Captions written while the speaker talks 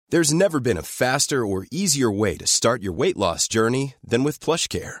There's never been a faster or easier way to start your weight loss journey than with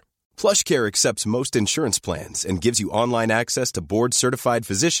PlushCare. PlushCare accepts most insurance plans and gives you online access to board-certified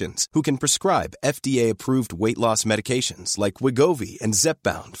physicians who can prescribe FDA-approved weight loss medications like Wegovy and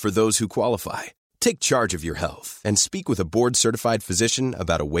Zepbound for those who qualify. Take charge of your health and speak with a board-certified physician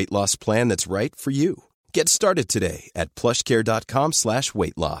about a weight loss plan that's right for you. Get started today at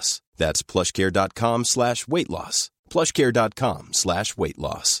plushcare.com/weight loss. That's plushcare.com/weight loss. plushcare.com/weight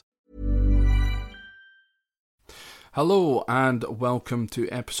loss. Hello and welcome to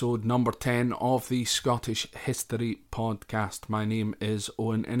episode number 10 of the Scottish History Podcast. My name is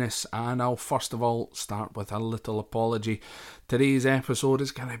Owen Innes and I'll first of all start with a little apology. Today's episode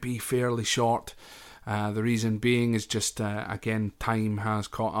is going to be fairly short. The reason being is just, again, time has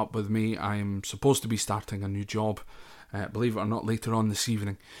caught up with me. I'm supposed to be starting a new job, believe it or not, later on this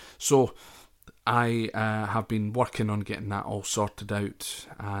evening. So I have been working on getting that all sorted out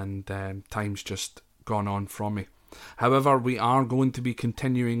and time's just gone on from me. However, we are going to be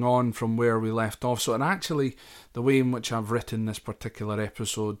continuing on from where we left off. So, and actually, the way in which I've written this particular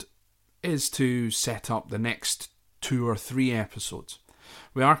episode is to set up the next 2 or 3 episodes.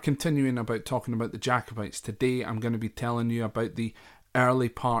 We are continuing about talking about the Jacobites. Today, I'm going to be telling you about the early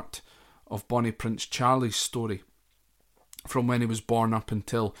part of Bonnie Prince Charlie's story, from when he was born up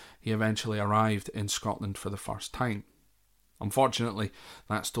until he eventually arrived in Scotland for the first time. Unfortunately,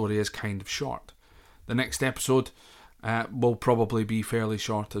 that story is kind of short. The next episode will probably be fairly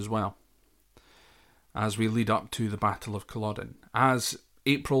short as well, as we lead up to the Battle of Culloden. As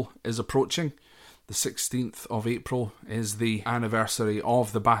April is approaching, the 16th of April is the anniversary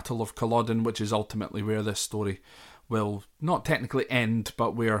of the Battle of Culloden, which is ultimately where this story will not technically end,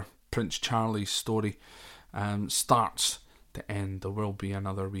 but where Prince Charlie's story starts to end. There will be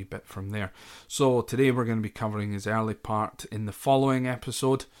another wee bit from there. So today we're going to be covering his early part. In the following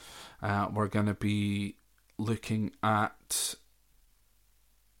episode, we're going to be looking at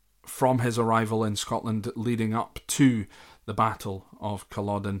from his arrival in Scotland leading up to the Battle of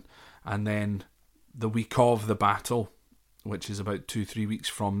Culloden, and then the week of the battle, which is about 2-3 weeks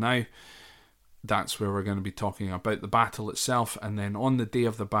from now. That's where we're going to be talking about the battle itself, and then on the day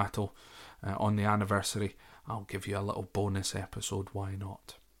of the battle, on the anniversary, I'll give you a little bonus episode, why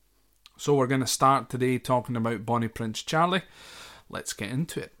not? So we're going to start today talking about Bonnie Prince Charlie. Let's get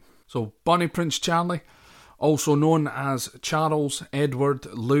into it. So Bonnie Prince Charlie, also known as Charles, Edward,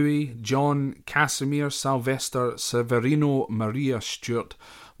 Louis, John, Casimir, Sylvester, Severino, Maria Stuart,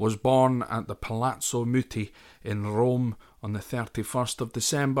 was born at the Palazzo Muti in Rome on the 31st of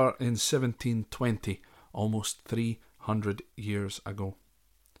December in 1720, almost 300 years ago.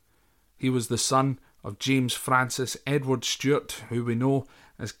 He was the son of James Francis Edward Stuart, who we know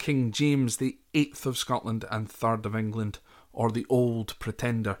as King James the 8th of Scotland and 3rd of England, or the Old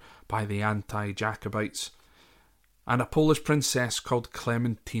Pretender by the anti-Jacobites, and a Polish princess called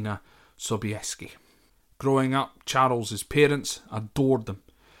Clementina Sobieski. Growing up, Charles's parents adored them,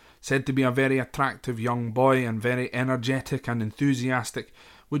 said to be a very attractive young boy and very energetic and enthusiastic,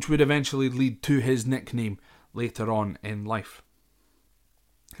 which would eventually lead to his nickname later on in life.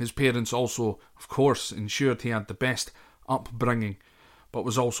 His parents also, of course, ensured he had the best upbringing, but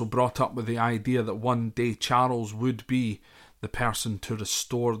was also brought up with the idea that one day Charles would be the person to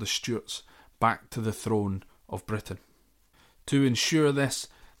restore the Stuarts back to the throne of Britain. To ensure this,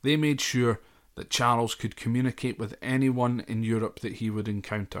 they made sure that Charles could communicate with anyone in Europe that he would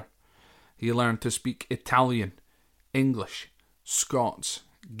encounter. He learned to speak Italian, English, Scots,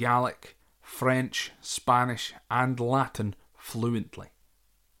 Gaelic, French, Spanish, and Latin fluently.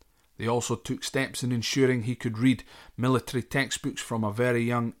 They also took steps in ensuring he could read military textbooks from a very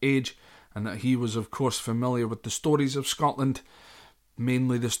young age, and that he was of course familiar with the stories of Scotland,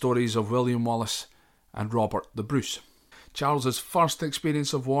 mainly the stories of William Wallace and Robert the Bruce. Charles's first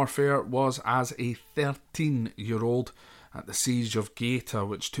experience of warfare was as a 13-year-old at the Siege of Gaeta,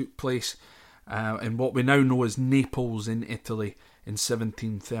 which took place in what we now know as Naples in Italy in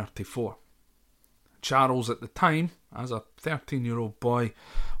 1734. Charles at the time, as a 13-year-old boy,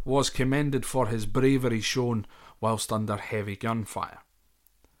 was commended for his bravery shown whilst under heavy gunfire.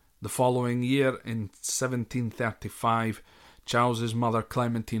 The following year, in 1735, Charles's mother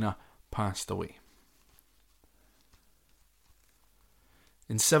Clementina passed away.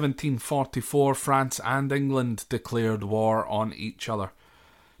 In 1744, France and England declared war on each other.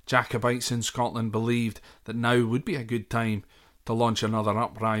 Jacobites in Scotland believed that now would be a good time to launch another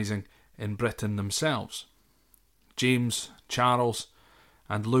uprising in Britain themselves. James, Charles,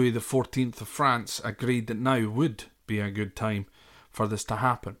 and Louis XIV of France agreed that now would be a good time for this to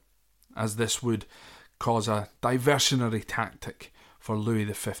happen, as this would cause a diversionary tactic for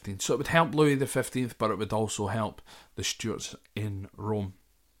Louis XV. So it would help Louis XV, but it would also help the Stuarts in Rome.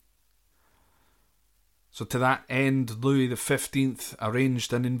 So to that end, Louis XV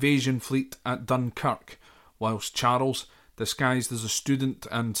arranged an invasion fleet at Dunkirk, whilst Charles, disguised as a student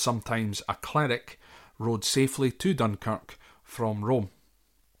and sometimes a cleric, rode safely to Dunkirk from Rome.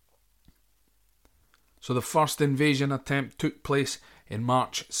 So the first invasion attempt took place in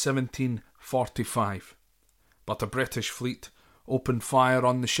March 1745, but a British fleet opened fire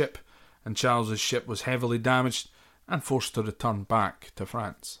on the ship, and Charles's ship was heavily damaged and forced to return back to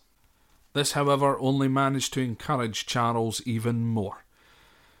France. This, however, only managed to encourage Charles even more.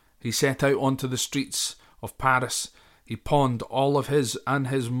 He set out onto the streets of Paris. He pawned all of his and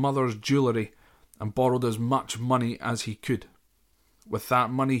his mother's jewellery and borrowed as much money as he could. With that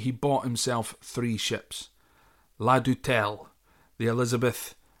money he bought himself 3 ships: La Doutelle, the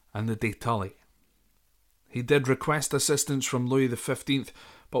Elizabeth and the De Tully. He did request assistance from Louis XV,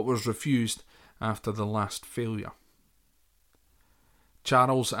 but was refused after the last failure.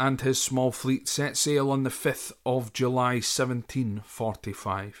 Charles and his small fleet set sail on the 5th of July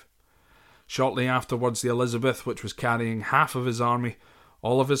 1745. Shortly afterwards, the Elizabeth, which was carrying half of his army,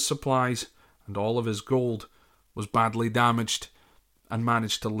 all of his supplies and all of his gold, was badly damaged and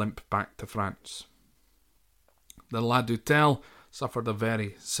managed to limp back to France. The La Doutelle suffered a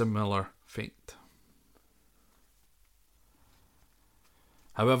very similar fate.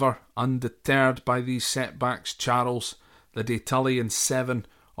 However, undeterred by these setbacks, Charles, the De Tully and 7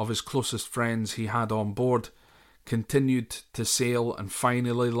 of his closest friends he had on board continued to sail and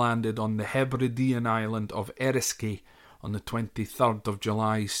finally landed on the Hebridean island of Eriskay on the 23rd of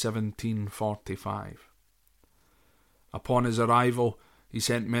July 1745. Upon his arrival, he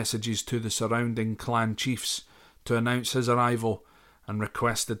sent messages to the surrounding clan chiefs to announce his arrival and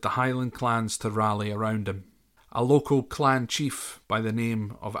requested the Highland clans to rally around him. A local clan chief by the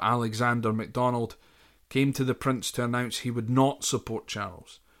name of Alexander MacDonald came to the prince to announce he would not support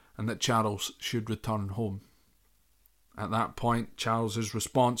Charles and that Charles should return home. At that point, Charles's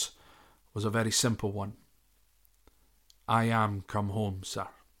response was a very simple one: "I am come home, sir."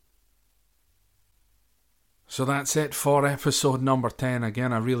 So that's it for episode number 10.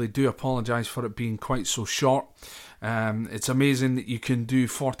 Again, I really do apologise for it being quite so short. It's amazing that you can do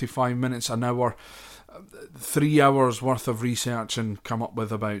 45 minutes, an hour, 3 hours worth of research and come up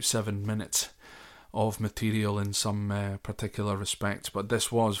with about 7 minutes of material in some particular respects, but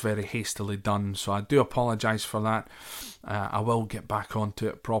this was very hastily done, so I do apologise for that. I will get back onto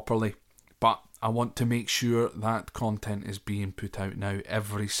it properly, but I want to make sure that content is being put out now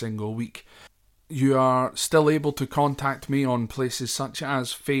every single week. You are still able to contact me on places such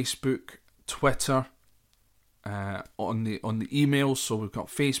as Facebook, Twitter, on the emails. So we've got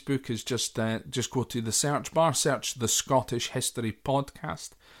Facebook is just go to the search bar, search the Scottish History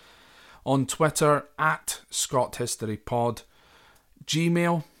Podcast. On Twitter, at Scott History Pod.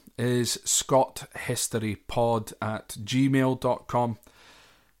 Gmail is scotthistorypod@gmail.com.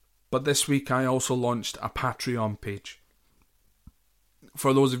 But this week I also launched a Patreon page.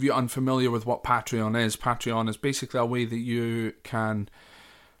 For those of you unfamiliar with what Patreon is basically a way that you can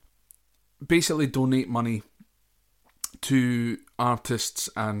basically donate money to artists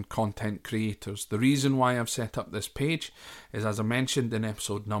and content creators. The reason why I've set up this page is, as I mentioned in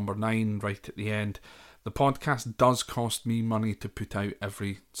episode number 9, right at the end, the podcast does cost me money to put out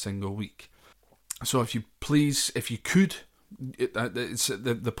every single week. So if you could,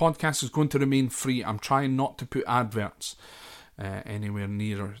 the podcast is going to remain free. I'm trying not to put adverts anywhere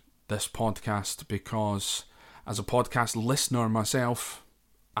near this podcast, because as a podcast listener myself,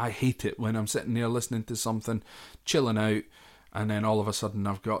 I hate it when I'm sitting there listening to something, chilling out, and then all of a sudden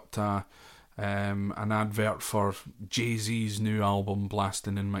I've got an advert for Jay-Z's new album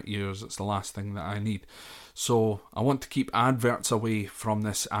blasting in my ears. It's the last thing that I need. So I want to keep adverts away from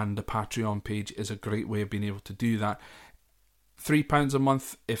this, and the Patreon page is a great way of being able to do that. £3 a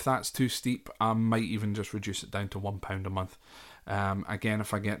month, if that's too steep, I might even just reduce it down to £1 a month. Again,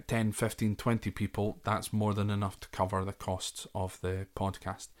 if I get 10, 15, 20 people, that's more than enough to cover the costs of the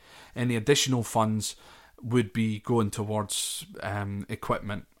podcast. Any additional funds would be going towards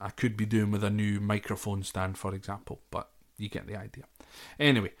equipment I could be doing with a new microphone stand, for example, but you get the idea.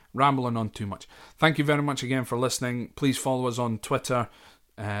 Anyway, rambling on too much. Thank you very much again for listening. Please follow us on Twitter,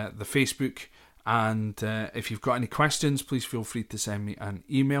 the Facebook, and if you've got any questions, please feel free to send me an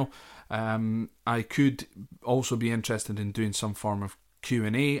email. I could also be interested in doing some form of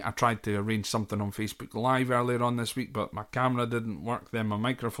Q&A. I tried to arrange something on Facebook Live earlier on this week, but my camera didn't work, then my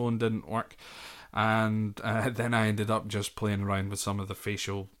microphone didn't work, and then I ended up just playing around with some of the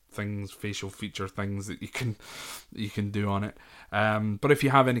facial things, facial feature things that you can do on it. But if you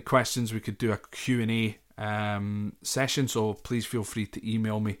have any questions, we could do a Q&A session, so please feel free to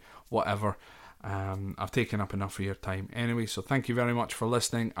email me, whatever. I've taken up enough of your time anyway, so thank you very much for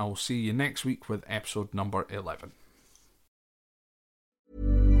listening. I'll see you next week with episode number 11.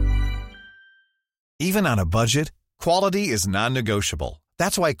 Even on a budget, quality is non-negotiable.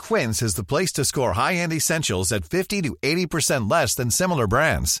 That's why Quince is the place to score high-end essentials at 50 to 80% less than similar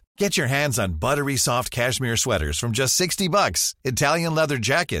brands. Get your hands on buttery soft cashmere sweaters from just $60, Italian leather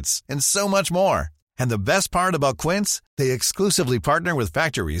jackets, and so much more. And the best part about Quince, they exclusively partner with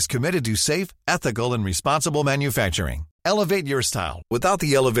factories committed to safe, ethical, and responsible manufacturing. Elevate your style without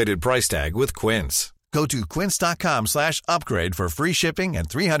the elevated price tag with Quince. Go to quince.com/upgrade for free shipping and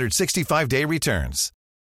 365-day returns.